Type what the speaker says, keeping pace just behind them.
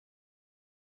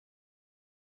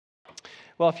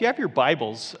Well, if you have your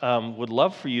Bibles, would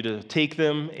love for you to take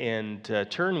them and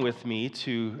turn with me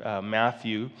to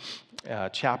Matthew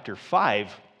chapter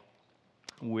 5,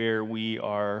 where we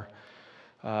are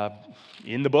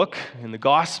in the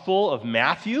Gospel of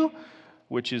Matthew,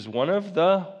 which is one of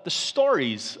the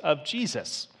stories of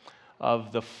Jesus,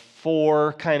 of the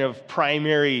four kind of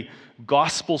primary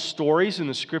gospel stories in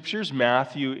the Scriptures.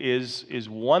 Matthew is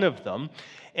one of them.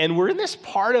 And we're in this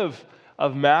part of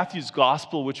Matthew's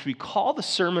gospel, which we call the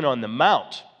Sermon on the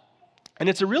Mount. And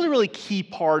it's a really, really key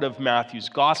part of Matthew's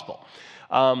gospel.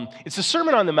 It's the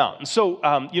Sermon on the Mount. And so,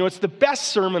 it's the best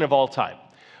sermon of all time.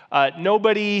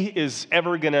 Nobody is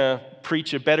ever going to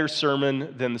preach a better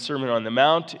sermon than the Sermon on the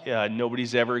Mount.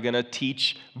 Nobody's ever going to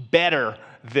teach better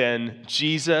than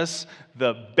Jesus,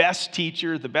 the best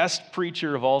teacher, the best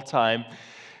preacher of all time.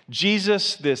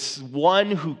 Jesus, this one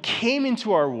who came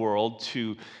into our world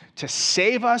to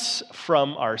save us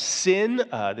from our sin,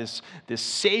 this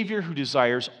Savior who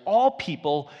desires all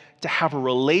people to have a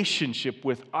relationship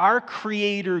with our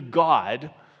Creator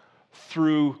God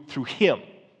through Him,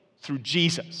 through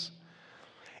Jesus.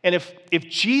 And if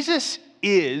Jesus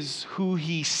is who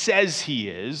He says He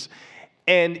is,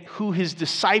 and who His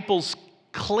disciples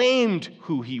claimed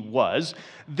who He was,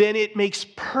 then it makes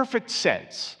perfect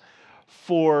sense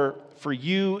for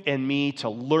you and me to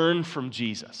learn from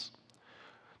Jesus,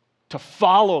 to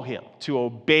follow Him, to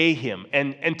obey Him,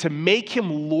 and to make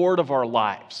Him Lord of our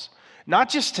lives. Not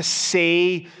just to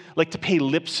say, like to pay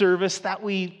lip service that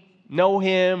we know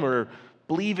Him or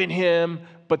believe in Him,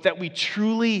 but that we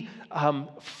truly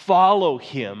follow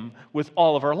Him with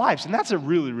all of our lives. And that's a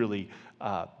really, really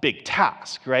big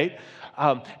task, right?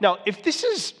 Now, if this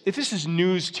is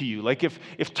news to you, like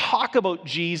if talk about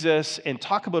Jesus and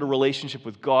talk about a relationship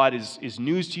with God is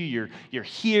news to you, you're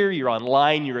here, you're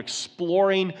online, you're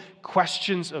exploring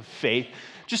questions of faith,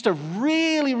 just a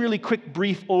really, really quick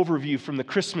brief overview from the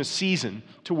Christmas season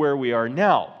to where we are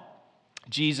now.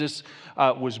 Jesus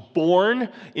was born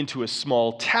into a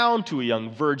small town to a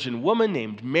young virgin woman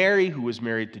named Mary, who was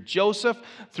married to Joseph.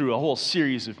 Through a whole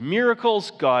series of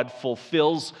miracles, God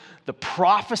fulfills the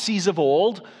prophecies of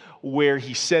old, where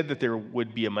He said that there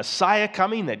would be a Messiah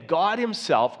coming, that God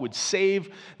Himself would save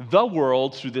the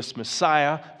world through this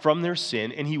Messiah from their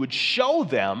sin, and He would show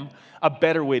them a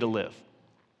better way to live.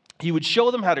 He would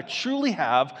show them how to truly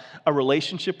have a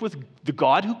relationship with the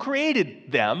God who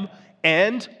created them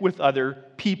and with other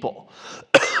people.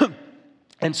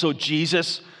 And so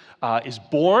Jesus is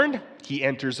born. He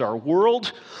enters our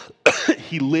world.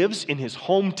 He lives in His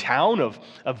hometown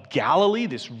of Galilee,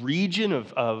 this region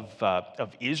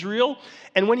of Israel.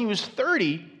 And when He was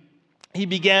 30, He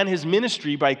began His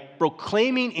ministry by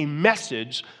proclaiming a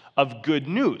message of good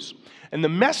news. And the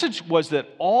message was that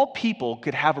all people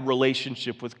could have a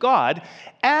relationship with God,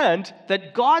 and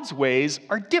that God's ways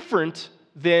are different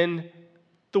than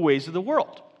the ways of the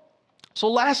world. So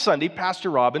last Sunday,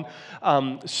 Pastor Robin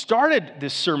started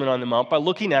this Sermon on the Mount by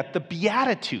looking at the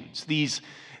Beatitudes, these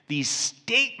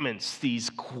statements, these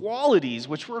qualities,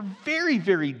 which were very,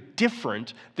 very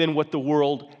different than what the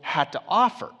world had to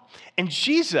offer. And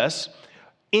Jesus,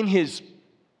 in His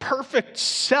perfect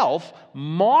self,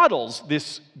 models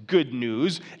this good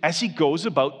news as He goes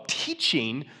about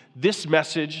teaching this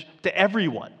message to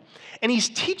everyone. And He's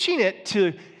teaching it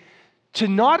to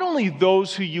not only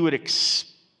those who you would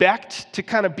expect to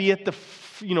kind of be at the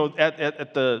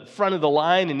front of the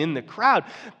line and in the crowd,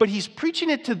 but He's preaching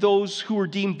it to those who are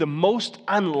deemed the most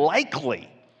unlikely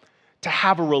to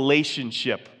have a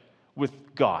relationship with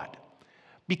God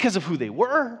because of who they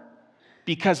were,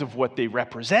 because of what they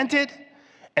represented.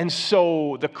 And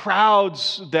so the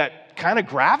crowds that kind of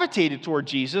gravitated toward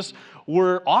Jesus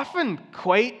were often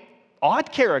quite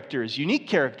odd characters, unique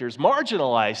characters,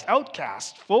 marginalized,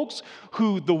 outcast, folks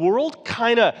who the world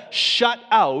kind of shut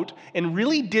out and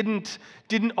really didn't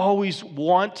always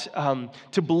want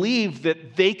to believe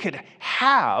that they could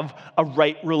have a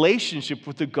right relationship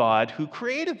with the God who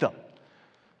created them.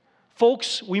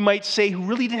 Folks, we might say, who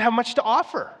really didn't have much to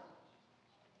offer.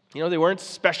 They weren't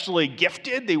especially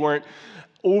gifted. They weren't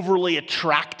overly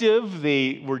attractive.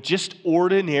 They were just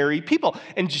ordinary people.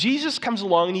 And Jesus comes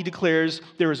along and He declares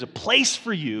there is a place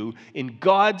for you in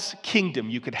God's kingdom.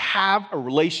 You could have a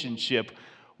relationship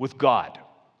with God.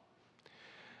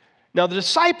 Now, the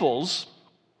disciples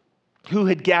who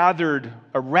had gathered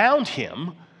around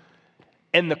Him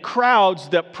and the crowds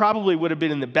that probably would have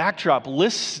been in the backdrop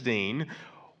listening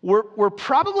were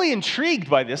probably intrigued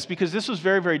by this because this was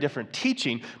very, very different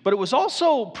teaching, but it was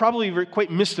also probably quite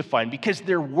mystifying because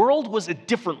their world was a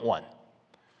different one.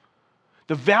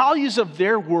 The values of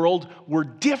their world were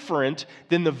different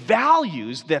than the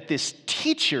values that this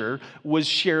teacher was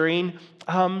sharing,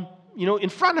 in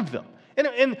front of them.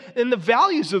 And the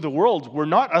values of the world were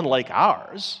not unlike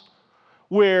ours,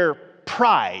 where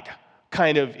pride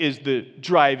kind of is the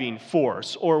driving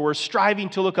force, or we're striving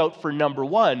to look out for number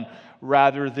one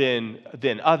rather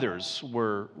than others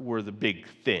were the big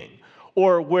thing.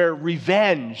 Or where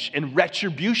revenge and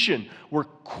retribution were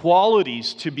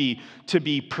qualities to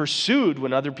be pursued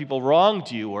when other people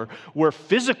wronged you, or where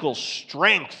physical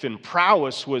strength and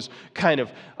prowess was kind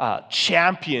of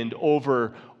championed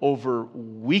over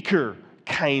weaker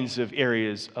kinds of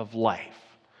areas of life.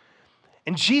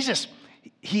 And Jesus,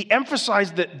 he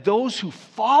emphasized that those who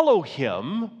follow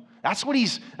him, that's what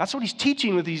he's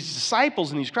teaching with these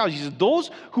disciples and these crowds. He says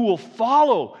those who will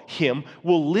follow him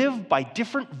will live by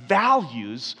different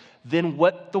values than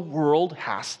what the world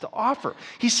has to offer.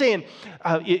 He's saying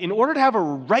in order to have a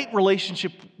right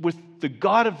relationship with the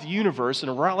God of the universe and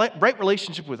a right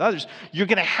relationship with others, you're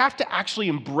going to have to actually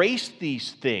embrace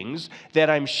these things that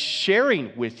I'm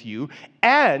sharing with you,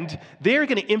 and they're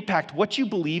going to impact what you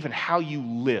believe and how you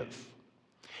live.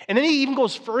 And then he even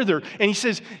goes further, and he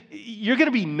says, you're going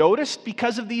to be noticed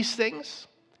because of these things.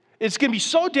 It's going to be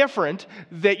so different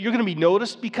that you're going to be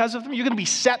noticed because of them. You're going to be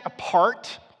set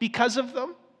apart because of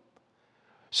them.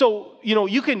 So,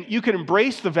 you can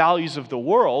embrace the values of the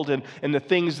world and the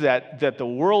things that the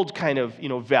world kind of,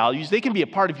 values. They can be a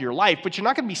part of your life, but you're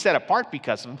not going to be set apart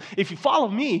because of them. If you follow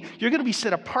me, you're going to be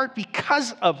set apart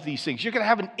because of these things. You're going to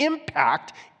have an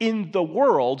impact in the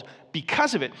world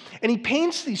because of it. And he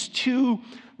paints these two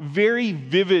very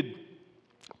vivid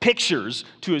pictures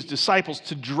to his disciples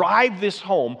to drive this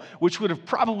home, which would have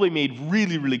probably made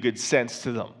really, really good sense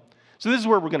to them. So this is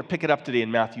where we're going to pick it up today in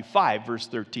Matthew 5, verse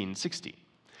 13 and 16.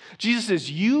 Jesus says,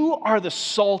 you are the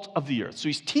salt of the earth. So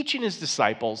he's teaching his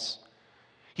disciples.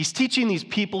 He's teaching these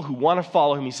people who want to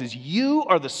follow him. He says, you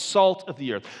are the salt of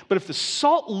the earth. But if the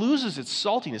salt loses its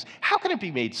saltiness, how can it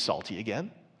be made salty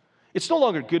again? It's no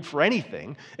longer good for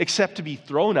anything except to be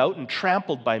thrown out and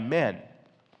trampled by men.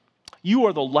 You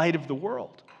are the light of the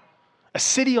world. A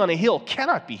city on a hill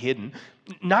cannot be hidden.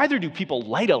 Neither do people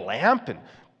light a lamp and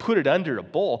put it under a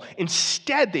bowl.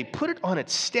 Instead, they put it on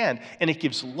its stand, and it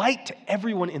gives light to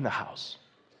everyone in the house.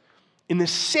 In the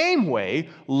same way,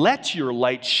 let your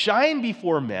light shine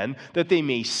before men, that they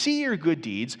may see your good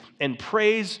deeds and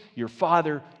praise your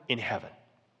Father in heaven.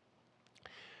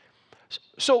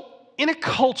 So, in a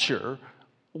culture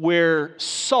where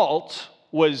salt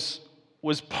was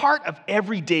part of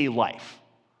everyday life,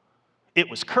 it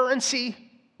was currency,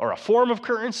 or a form of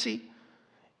currency.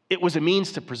 It was a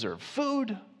means to preserve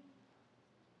food.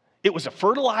 It was a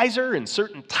fertilizer in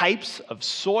certain types of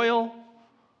soil.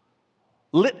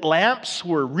 Lit lamps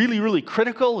were really, really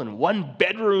critical in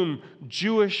one-bedroom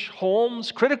Jewish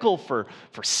homes, critical for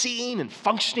seeing and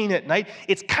functioning at night.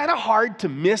 It's kind of hard to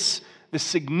miss the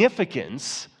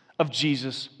significance of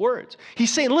Jesus' words.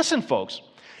 He's saying, listen, folks,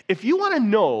 if you want to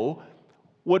know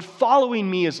what following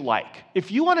me is like, if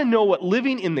you want to know what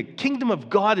living in the kingdom of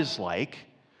God is like,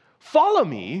 follow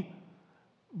me,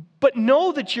 but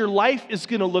know that your life is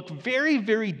going to look very,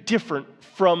 very different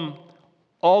from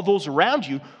all those around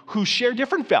you who share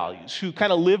different values, who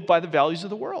kind of live by the values of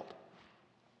the world.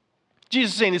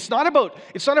 Jesus is saying it's not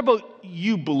about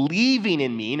you believing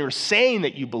in me or saying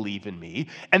that you believe in me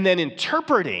and then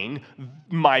interpreting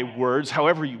my words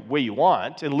however way you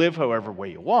want and live however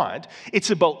way you want. It's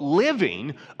about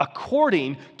living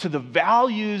according to the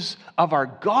values of our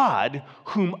God,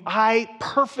 whom I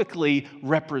perfectly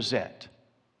represent.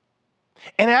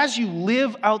 And as you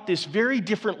live out this very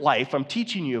different life I'm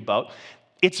teaching you about,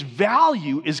 its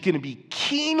value is going to be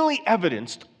keenly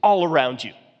evidenced all around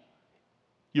you.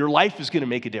 Your life is going to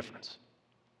make a difference.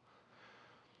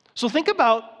 So think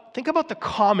about the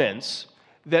comments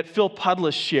that Phil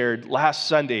Pudlis shared last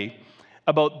Sunday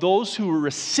about those who were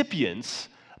recipients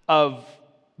of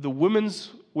the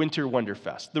Women's Winter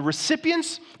Wonderfest. The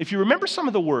recipients, if you remember some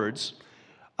of the words,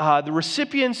 the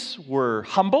recipients were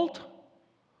humbled,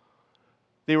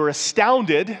 they were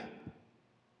astounded,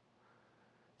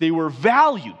 they were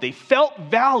valued, they felt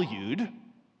valued,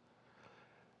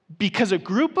 because a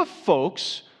group of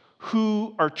folks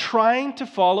who are trying to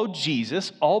follow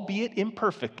Jesus, albeit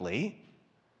imperfectly,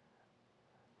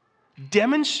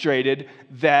 demonstrated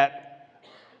that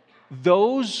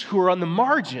those who are on the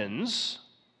margins,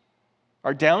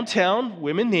 our downtown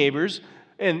women neighbors,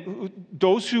 and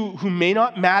those who may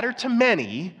not matter to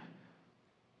many,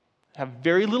 have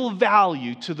very little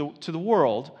value to the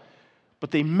world,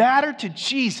 but they matter to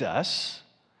Jesus,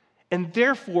 and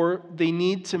therefore they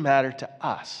need to matter to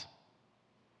us.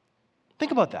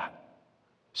 Think about that.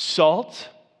 salt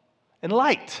and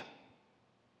light.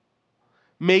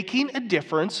 Making a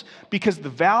difference because the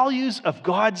values of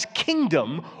God's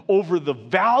kingdom over the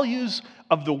values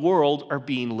of the world are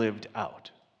being lived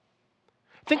out.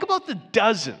 Think about the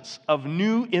dozens of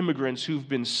new immigrants who've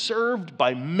been served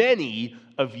by many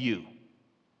of you.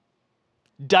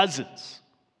 Dozens.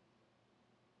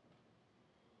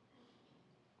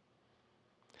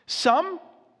 Some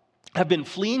have been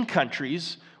fleeing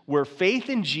countries where faith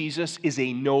in Jesus is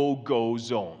a no-go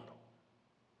zone.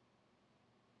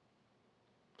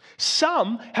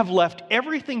 Some have left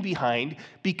everything behind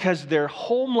because their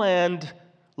homeland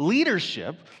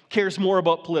leadership cares more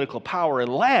about political power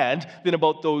and land than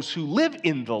about those who live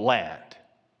in the land.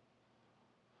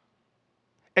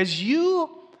 As you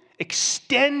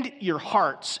extend your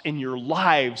hearts and your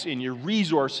lives and your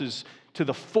resources to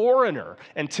the foreigner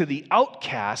and to the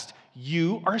outcast,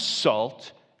 you are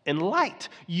salt and light.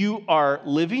 You are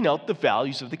living out the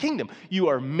values of the kingdom. You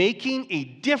are making a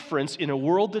difference in a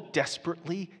world that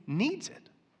desperately needs it.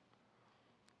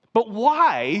 But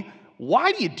why?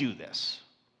 Why do you do this?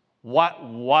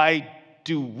 Why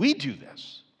do we do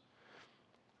this?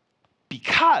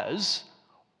 Because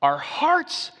our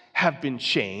hearts have been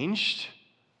changed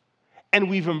and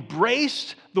we've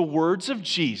embraced the words of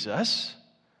Jesus,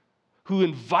 who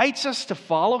invites us to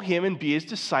follow him and be his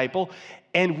disciple,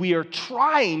 and we are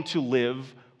trying to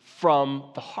live from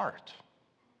the heart.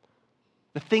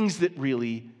 The things that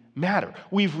really matter.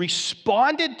 We've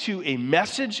responded to a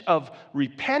message of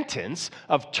repentance,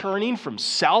 of turning from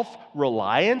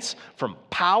self-reliance, from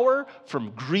power,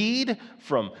 from greed,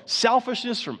 from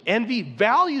selfishness, from envy,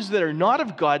 values that are not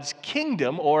of God's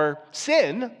kingdom or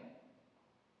sin.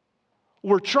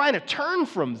 We're trying to turn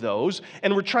from those,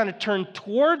 and we're trying to turn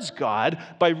towards God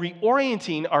by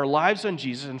reorienting our lives on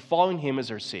Jesus and following him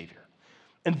as our Savior.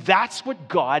 And that's what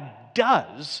God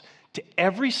does to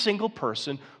every single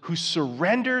person who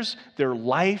surrenders their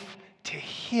life to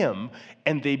him,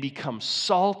 and they become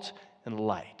salt and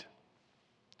light.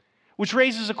 Which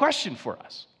raises a question for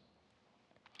us.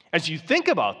 As you think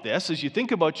about this, as you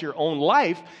think about your own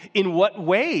life, in what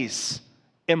ways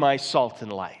am I salt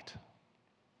and light?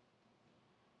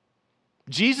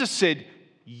 Jesus said,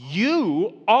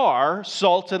 you are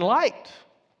salt and light.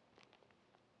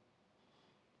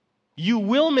 You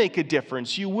will make a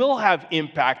difference. You will have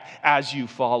impact as you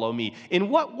follow me. In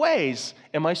what ways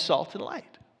am I salt and light?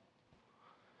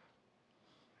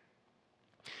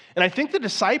 And I think the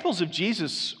disciples of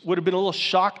Jesus would have been a little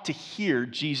shocked to hear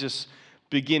Jesus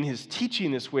begin his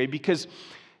teaching this way, because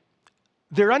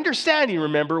their understanding,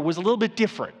 remember, was a little bit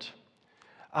different.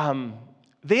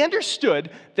 They understood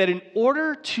that in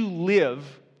order to live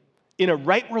in a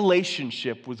right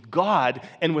relationship with God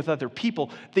and with other people,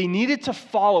 they needed to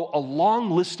follow a long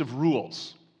list of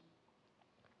rules.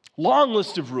 Long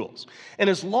list of rules. And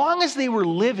as long as they were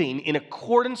living in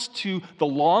accordance to the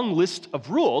long list of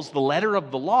rules, the letter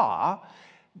of the law,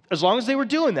 as long as they were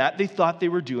doing that, they thought they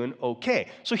were doing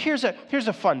okay. So here's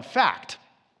a fun fact.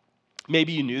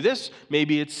 Maybe you knew this,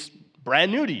 maybe it's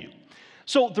brand new to you.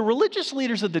 So the religious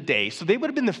leaders of the day, so they would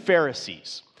have been the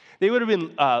Pharisees. They would have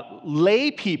been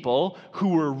lay people who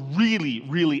were really,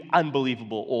 really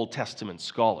unbelievable Old Testament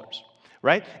scholars,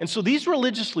 right? And so these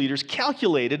religious leaders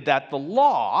calculated that the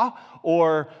law,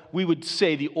 or we would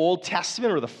say the Old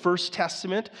Testament or the First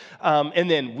Testament, and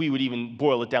then we would even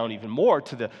boil it down even more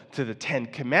to the Ten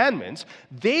Commandments,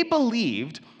 they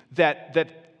believed that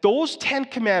those 10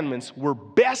 commandments were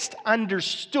best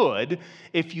understood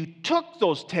if you took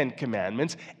those 10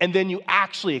 commandments and then you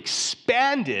actually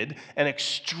expanded and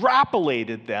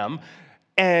extrapolated them,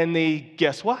 and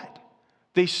guess what?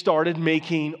 They started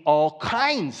making all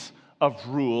kinds of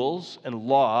rules and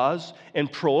laws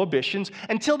and prohibitions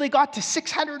until they got to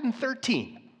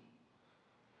 613.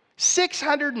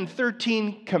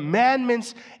 613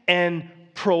 commandments and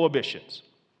prohibitions.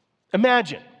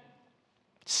 Imagine.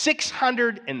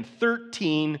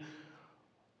 613,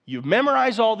 you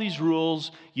memorize all these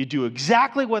rules, you do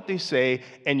exactly what they say,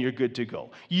 and you're good to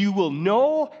go. You will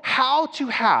know how to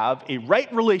have a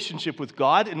right relationship with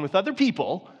God and with other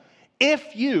people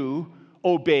if you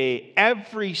obey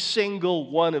every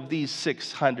single one of these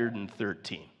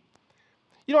 613.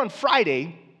 You know, on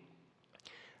Friday,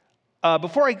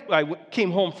 before I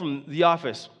came home from the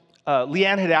office,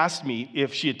 Leanne had asked me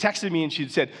if she had texted me and she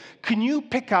had said, can you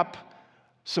pick up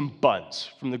some buns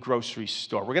from the grocery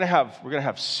store? We're gonna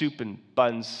have soup and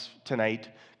buns tonight.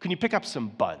 Can you pick up some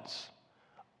buns?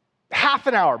 Half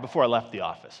an hour before I left the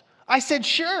office. I said,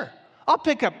 sure, I'll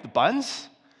pick up the buns.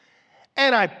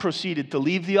 And I proceeded to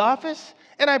leave the office,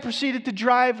 and I proceeded to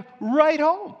drive right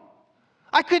home.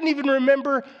 I couldn't even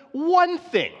remember one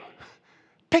thing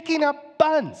picking up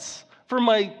buns for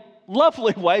my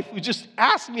lovely wife who just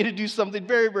asked me to do something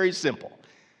very, very simple.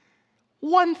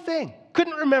 One thing.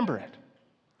 Couldn't remember it.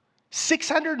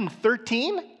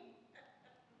 613?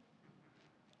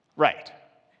 Right.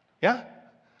 Yeah?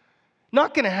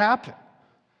 Not going to happen.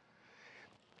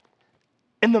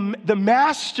 And the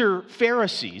master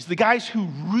Pharisees, the guys who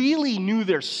really knew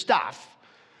their stuff,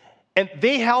 and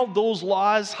they held those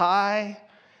laws high,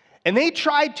 and they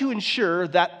tried to ensure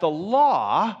that the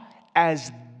law,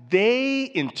 as they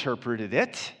interpreted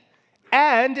it,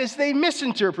 and as they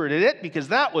misinterpreted it, because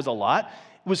that was a lot,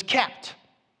 was kept.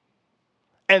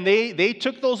 And they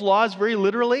took those laws very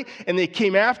literally, and they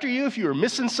came after you if you were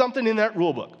missing something in that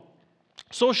rule book.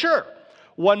 So sure,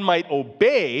 one might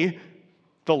obey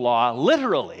the law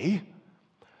literally,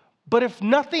 but if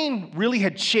nothing really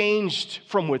had changed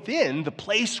from within, the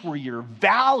place where your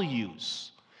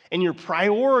values and your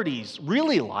priorities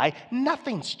really lie,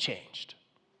 nothing's changed.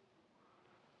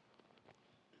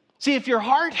 See, if your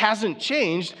heart hasn't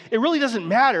changed, it really doesn't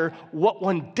matter what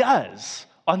one does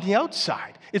on the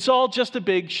outside. It's all just a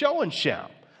big show and sham.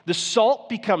 The salt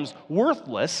becomes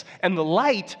worthless, and the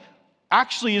light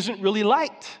actually isn't really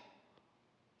light.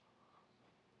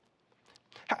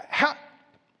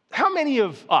 How many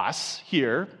of us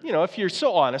here, if you're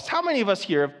so honest, how many of us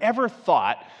here have ever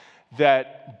thought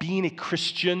that being a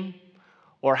Christian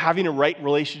or having a right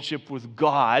relationship with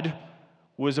God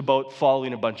was about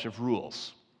following a bunch of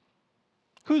rules?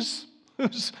 Who's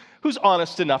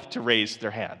honest enough to raise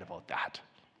their hand about that?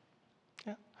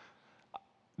 Yeah.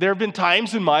 There have been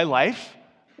times in my life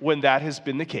when that has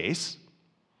been the case.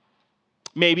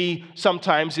 Maybe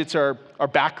sometimes it's our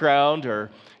background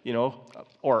or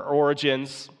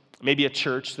origins, maybe a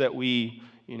church that we,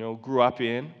 grew up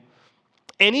in.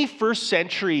 Any first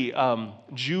century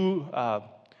Jew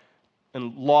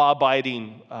and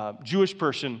law-abiding Jewish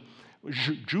person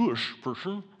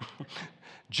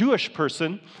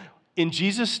in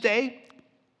Jesus' day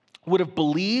would have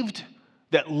believed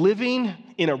that living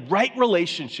in a right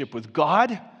relationship with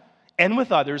God and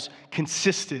with others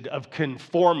consisted of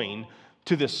conforming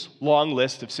to this long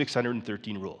list of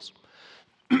 613 rules.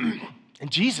 And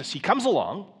Jesus, he comes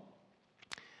along,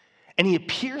 and he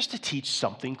appears to teach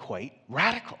something quite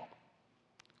radical,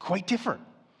 quite different,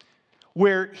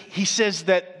 where he says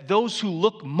that those who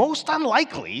look most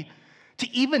unlikely to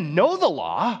even know the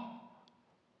law,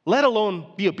 let alone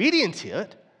be obedient to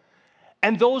it,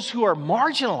 and those who are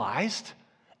marginalized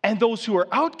and those who are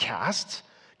outcasts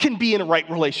can be in a right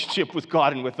relationship with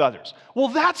God and with others. Well,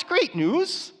 that's great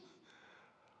news.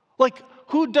 Like,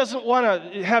 who doesn't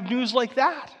want to have news like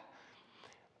that?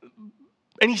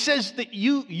 And he says that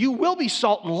you will be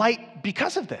salt and light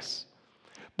because of this.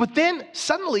 But then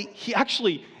suddenly he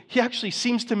actually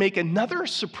seems to make another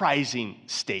surprising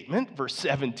statement, verse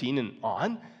 17 and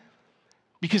on,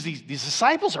 because these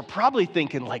disciples are probably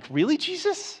thinking, like, really,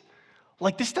 Jesus?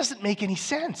 Like, this doesn't make any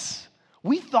sense.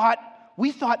 We thought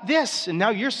this, and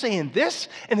now you're saying this?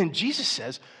 And then Jesus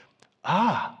says,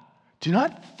 do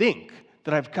not think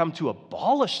that I've come to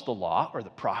abolish the law or the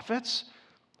prophets.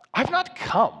 I've not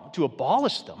come to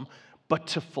abolish them, but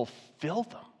to fulfill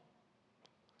them.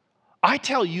 I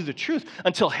tell you the truth,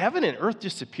 until heaven and earth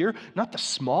disappear, not the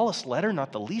smallest letter,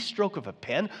 not the least stroke of a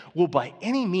pen will by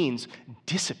any means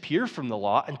disappear from the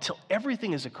law until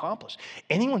everything is accomplished.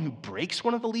 Anyone who breaks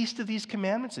one of the least of these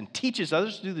commandments and teaches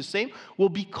others to do the same will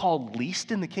be called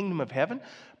least in the kingdom of heaven.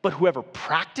 But whoever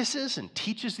practices and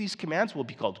teaches these commands will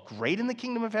be called great in the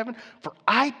kingdom of heaven. For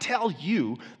I tell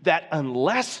you that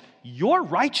unless your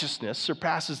righteousness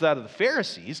surpasses that of the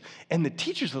Pharisees and the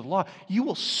teachers of the law, you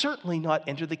will certainly not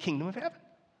enter the kingdom of heaven.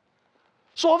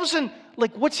 So all of a sudden,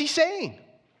 like, what's he saying?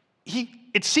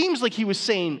 It seems like he was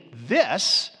saying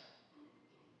this,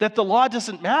 that the law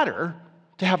doesn't matter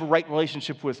to have a right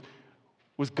relationship with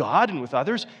God and with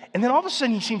others. And then all of a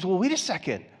sudden he seems, well, wait a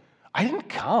second. I didn't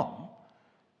come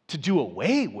to do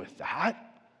away with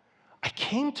that. I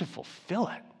came to fulfill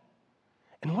it.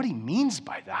 And what he means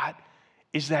by that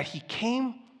is that he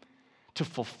came to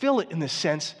fulfill it in the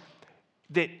sense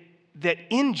that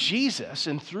in Jesus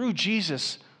and through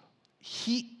Jesus,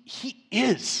 he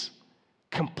is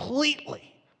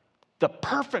completely the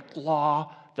perfect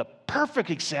law, the perfect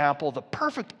example, the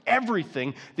perfect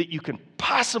everything that you can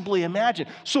possibly imagine.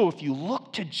 So if you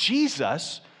look to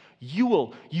Jesus, you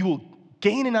will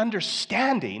gain an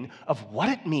understanding of what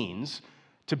it means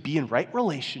to be in right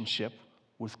relationship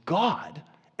with God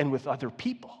and with other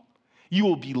people. You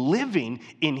will be living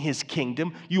in his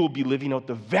kingdom. You will be living out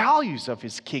the values of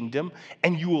his kingdom,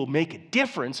 and you will make a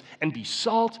difference and be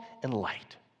salt and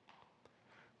light.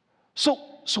 So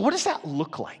what does that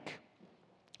look like?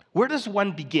 Where does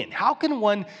one begin? How can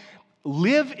one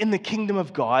live in the kingdom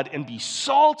of God and be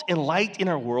salt and light in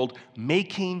our world,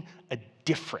 making a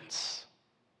difference?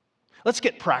 Let's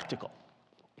get practical.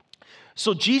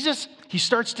 So Jesus, he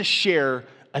starts to share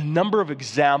a number of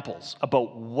examples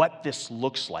about what this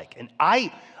looks like. And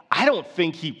I don't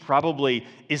think he probably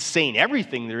is saying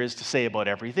everything there is to say about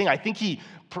everything. I think he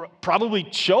probably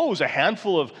chose a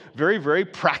handful of very, very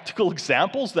practical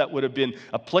examples that would have been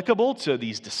applicable to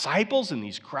these disciples and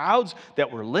these crowds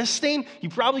that were listening. He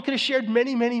probably could have shared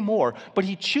many, many more, but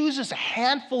he chooses a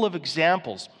handful of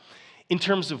examples in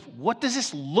terms of what does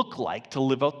this look like to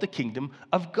live out the kingdom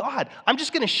of God. I'm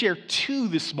just going to share two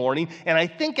this morning, and I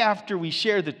think after we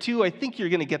share the two, I think you're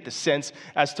going to get the sense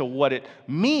as to what it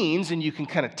means, and you can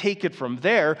kind of take it from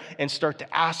there and start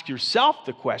to ask yourself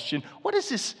the question, what does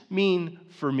this mean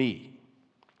for me?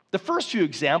 The first few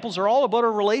examples are all about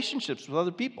our relationships with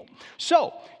other people.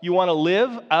 So, you want to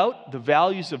live out the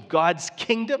values of God's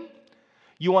kingdom?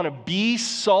 You want to be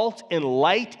salt and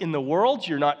light in the world.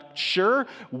 You're not sure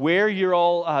where you're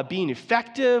all being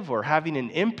effective or having an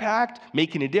impact,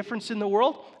 making a difference in the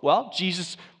world. Well,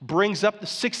 Jesus brings up the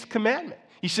sixth commandment.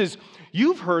 He says,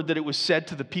 you've heard that it was said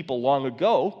to the people long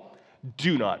ago,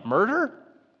 do not murder,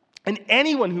 and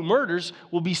anyone who murders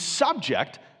will be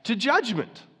subject to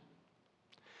judgment.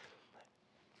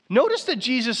 Notice that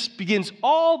Jesus begins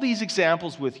all these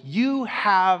examples with, you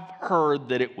have heard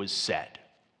that it was said.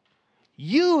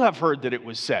 You have heard that it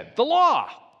was said. The law.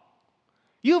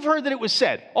 You've heard that it was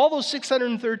said. All those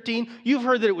 613, you've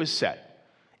heard that it was said.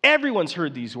 Everyone's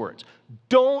heard these words.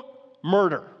 Don't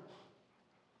murder.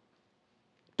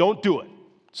 Don't do it.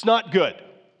 It's not good.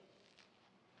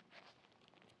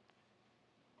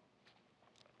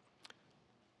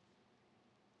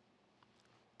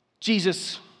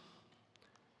 Jesus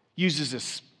uses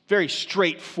this very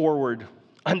straightforward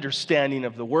understanding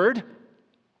of the word.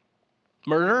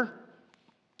 Murder.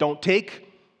 Don't take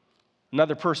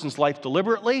another person's life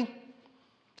deliberately.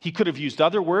 He could have used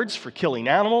other words for killing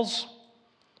animals,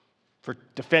 for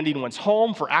defending one's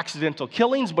home, for accidental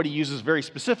killings, but he uses a very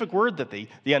specific word that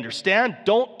they understand.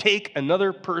 Don't take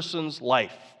another person's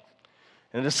life.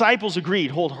 And the disciples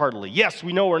agreed wholeheartedly. Yes,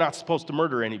 we know we're not supposed to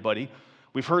murder anybody.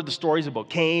 We've heard the stories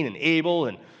about Cain and Abel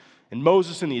and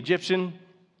Moses and the Egyptian.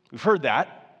 We've heard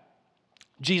that.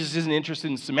 Jesus isn't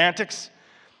interested in semantics.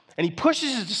 And he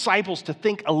pushes his disciples to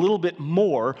think a little bit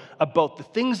more about the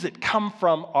things that come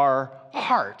from our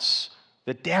hearts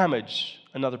that damage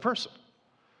another person.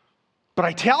 But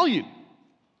I tell you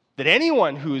that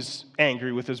anyone who is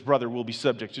angry with his brother will be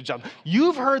subject to judgment.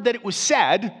 You've heard that it was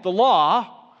said, the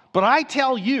law, but I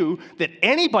tell you that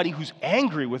anybody who's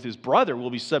angry with his brother will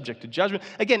be subject to judgment.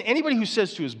 Again, anybody who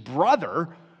says to his brother,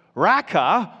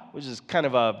 Raka, which is kind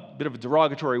of a bit of a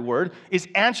derogatory word, is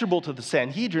answerable to the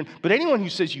Sanhedrin, but anyone who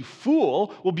says you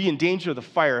fool will be in danger of the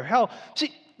fire of hell.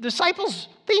 See, the disciples,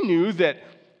 they knew that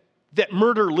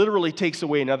murder literally takes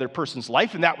away another person's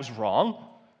life, and that was wrong.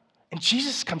 And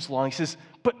Jesus comes along and says,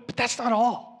 but that's not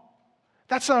all.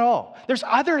 That's not all. There's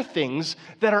other things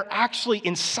that are actually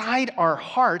inside our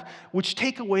heart which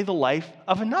take away the life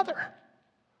of another.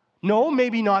 No,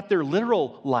 maybe not their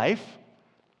literal life,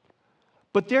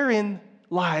 but therein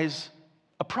lies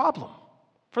a problem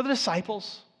for the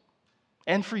disciples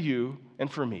and for you and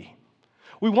for me.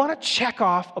 We want to check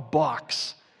off a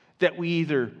box that we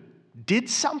either did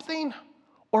something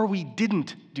or we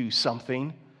didn't do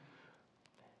something.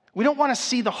 We don't want to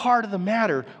see the heart of the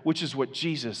matter, which is what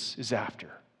Jesus is after.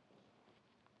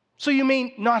 So you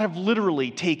may not have literally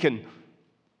taken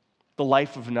the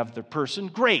life of another person.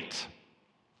 Great.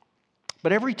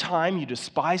 But every time you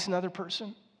despise another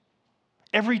person,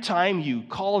 every time you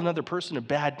call another person a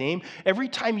bad name, every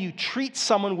time you treat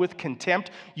someone with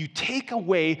contempt, you take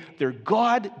away their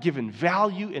God-given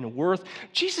value and worth.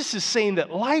 Jesus is saying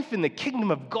that life in the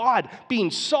kingdom of God, being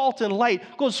salt and light,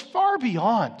 goes far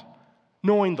beyond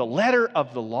knowing the letter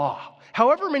of the law,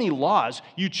 however many laws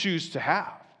you choose to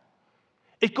have.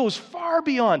 It goes far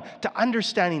beyond to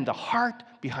understanding the heart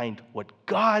behind what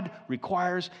God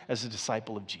requires as a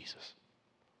disciple of Jesus.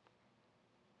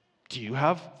 Do you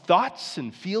have thoughts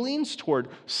and feelings toward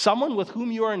someone with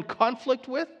whom you are in conflict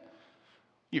with?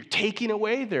 You're taking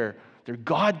away their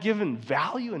God-given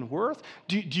value and worth?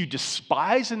 Do you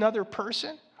despise another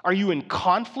person? Are you in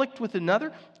conflict with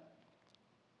another?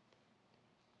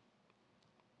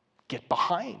 Get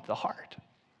behind the heart.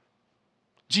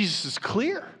 Jesus is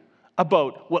clear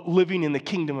about what living in the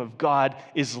kingdom of God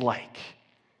is like. He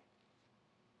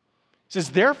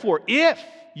says, therefore, if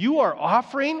you are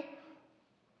offering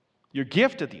your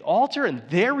gift at the altar and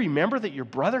there remember that your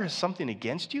brother has something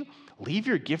against you, leave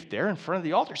your gift there in front of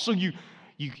the altar. So you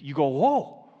go,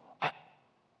 whoa,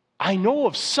 I know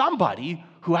of somebody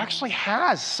who actually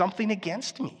has something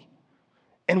against me.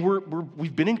 And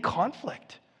we've been in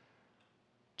conflict.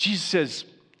 Jesus says,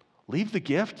 leave the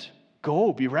gift,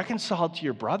 go, be reconciled to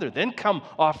your brother, then come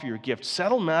offer your gift.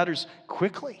 Settle matters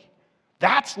quickly.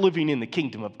 That's living in the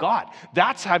kingdom of God.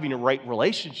 That's having a right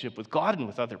relationship with God and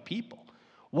with other people.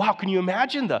 Wow, can you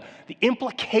imagine the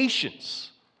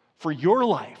implications for your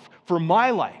life, for my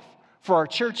life, for our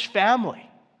church family?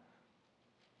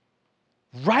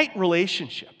 Right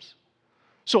relationships.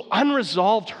 So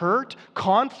unresolved hurt,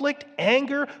 conflict,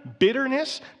 anger,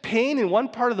 bitterness, pain in one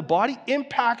part of the body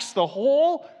impacts the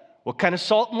whole. What kind of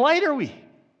salt and light are we?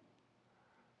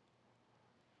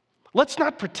 Let's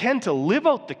not pretend to live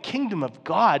out the kingdom of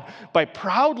God by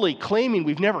proudly claiming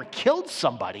we've never killed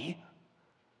somebody,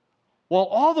 while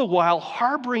all the while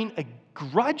harboring a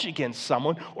grudge against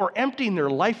someone or emptying their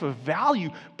life of value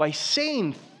by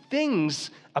saying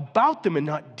things about them and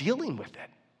not dealing with it.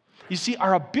 You see,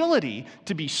 our ability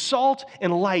to be salt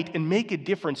and light and make a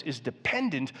difference is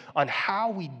dependent on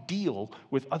how we deal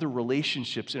with other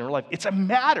relationships in our life. It's a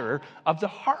matter of the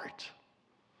heart.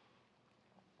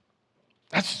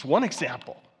 That's just one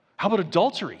example. How about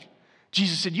adultery?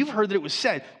 Jesus said, you've heard that it was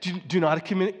said, do not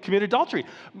commit adultery.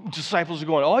 Disciples are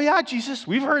going, oh yeah, Jesus,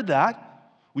 we've heard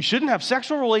that. We shouldn't have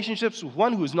sexual relationships with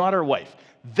one who is not our wife.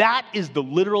 That is the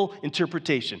literal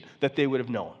interpretation that they would have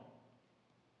known.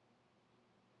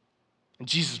 And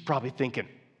Jesus is probably thinking,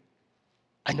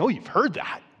 I know you've heard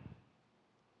that,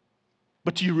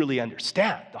 but do you really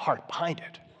understand the heart behind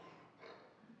it?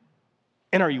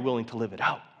 And are you willing to live it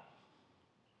out?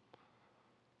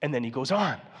 And then he goes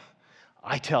on.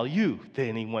 I tell you that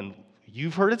anyone,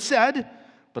 you've heard it said,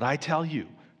 but I tell you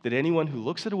that anyone who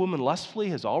looks at a woman lustfully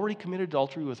has already committed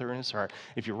adultery with her in his heart.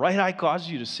 If your right eye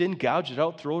causes you to sin, gouge it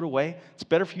out, throw it away. It's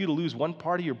better for you to lose one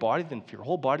part of your body than for your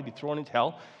whole body to be thrown into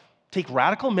hell. Take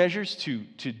radical measures to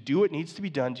do what needs to be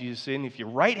done, Jesus said. And if your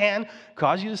right hand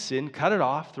causes you to sin, cut it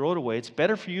off, throw it away. It's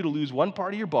better for you to lose one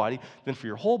part of your body than for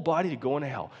your whole body to go into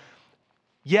hell.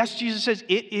 Yes, Jesus says,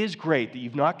 it is great that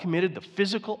you've not committed the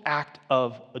physical act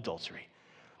of adultery.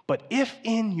 But if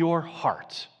in your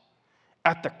heart,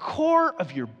 at the core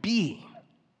of your being,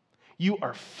 you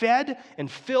are fed and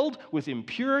filled with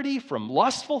impurity from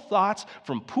lustful thoughts,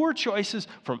 from poor choices,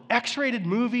 from X-rated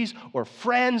movies or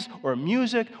friends or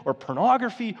music or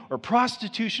pornography or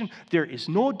prostitution, there is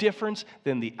no difference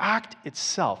than the act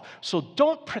itself. So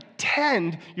don't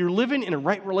pretend you're living in a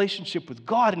right relationship with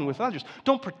God and with others.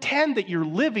 Don't pretend that you're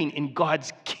living in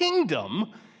God's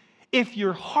kingdom if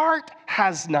your heart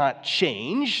has not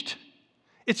changed.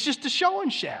 It's just a show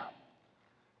and sham.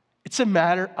 It's a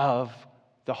matter of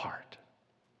the heart.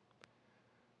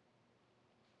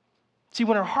 See,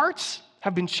 when our hearts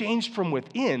have been changed from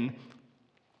within,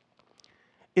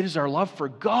 it is our love for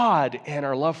God and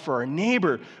our love for our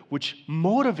neighbor which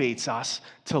motivates us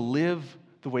to live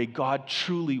the way God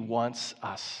truly wants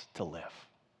us to live.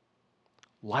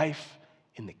 Life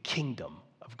in the kingdom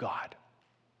of God.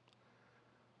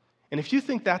 And if you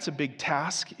think that's a big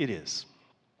task, it is.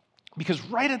 Because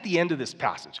right at the end of this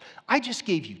passage, I just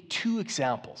gave you 2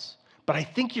 examples, but I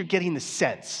think you're getting the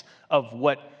sense of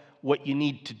what you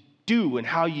need to do and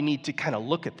how you need to kind of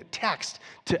look at the text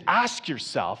to ask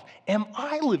yourself, am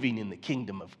I living in the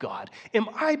kingdom of God? Am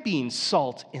I being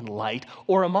salt and light,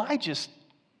 or am I just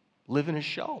living a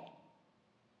show?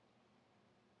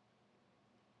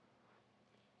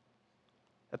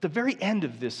 At the very end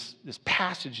of this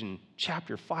passage in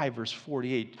chapter 5, verse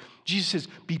 48, Jesus says,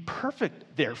 be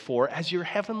perfect, therefore, as your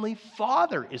heavenly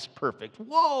Father is perfect.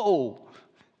 Whoa!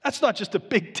 That's not just a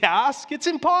big task. It's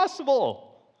impossible.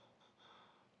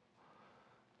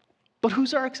 But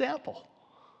who's our example?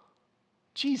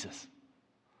 Jesus.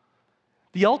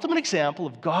 The ultimate example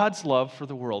of God's love for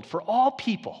the world, for all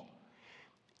people.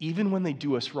 Even when they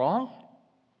do us wrong,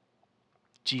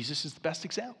 Jesus is the best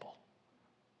example.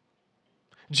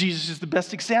 Jesus is the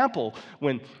best example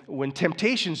when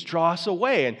temptations draw us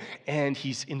away and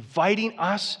he's inviting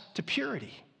us to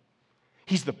purity.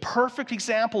 He's the perfect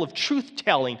example of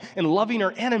truth-telling and loving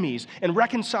our enemies and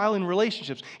reconciling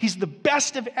relationships. He's the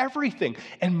best of everything.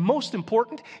 And most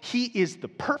important, he is the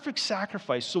perfect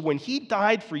sacrifice. So when he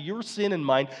died for your sin and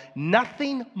mine,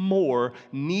 nothing more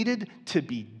needed to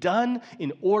be done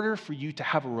in order for you to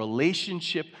have a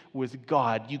relationship with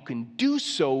God. You can do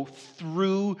so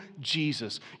through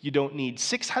Jesus. You don't need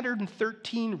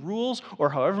 613 rules or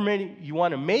however many you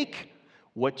want to make.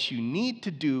 What you need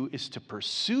to do is to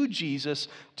pursue Jesus,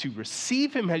 to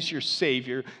receive him as your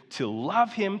Savior, to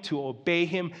love him, to obey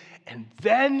him, and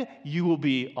then you will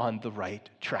be on the right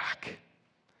track.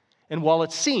 And while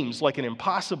it seems like an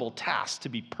impossible task to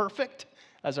be perfect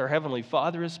as our Heavenly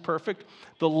Father is perfect,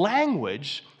 the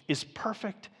language is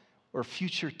perfect or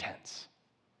future tense.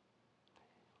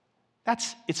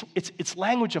 It's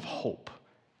language of hope.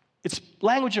 It's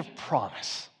language of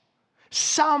promise.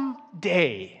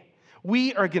 Someday,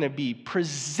 we are going to be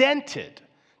presented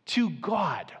to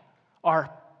God, our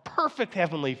perfect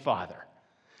Heavenly Father.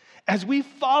 As we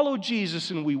follow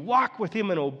Jesus and we walk with him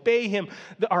and obey him,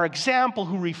 our example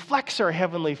who reflects our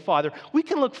Heavenly Father, we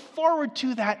can look forward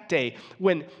to that day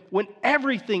when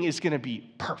everything is going to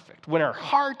be perfect, when our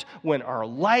heart, when our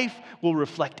life will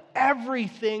reflect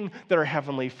everything that our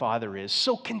Heavenly Father is.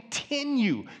 So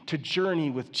continue to journey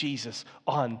with Jesus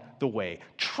on the way.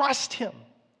 Trust him.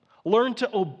 Learn to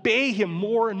obey him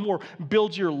more and more.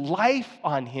 Build your life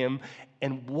on him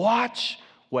and watch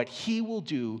what he will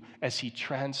do as he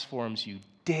transforms you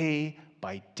day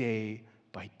by day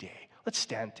by day. Let's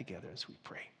stand together as we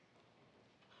pray.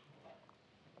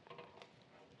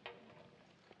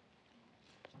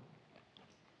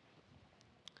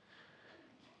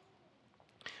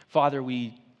 Father,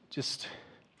 we just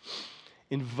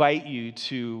invite you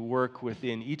to work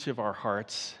within each of our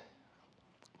hearts,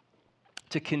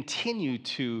 to continue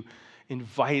to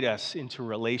invite us into a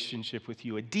relationship with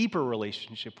you, a deeper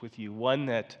relationship with you, one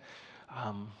that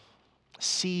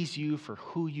sees you for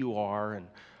who you are and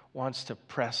wants to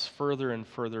press further and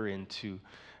further into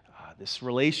this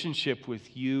relationship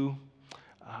with you,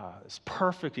 this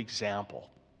perfect example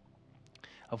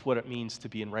of what it means to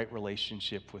be in right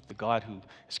relationship with the God who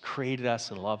has created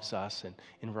us and loves us, and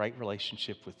in right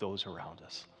relationship with those around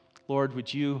us. Lord,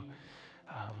 would you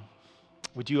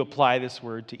apply this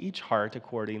word to each heart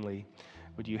accordingly?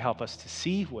 Would you help us to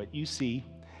see what you see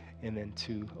and then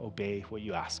to obey what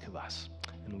you ask of us?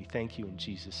 And we thank you in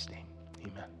Jesus' name.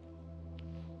 Amen.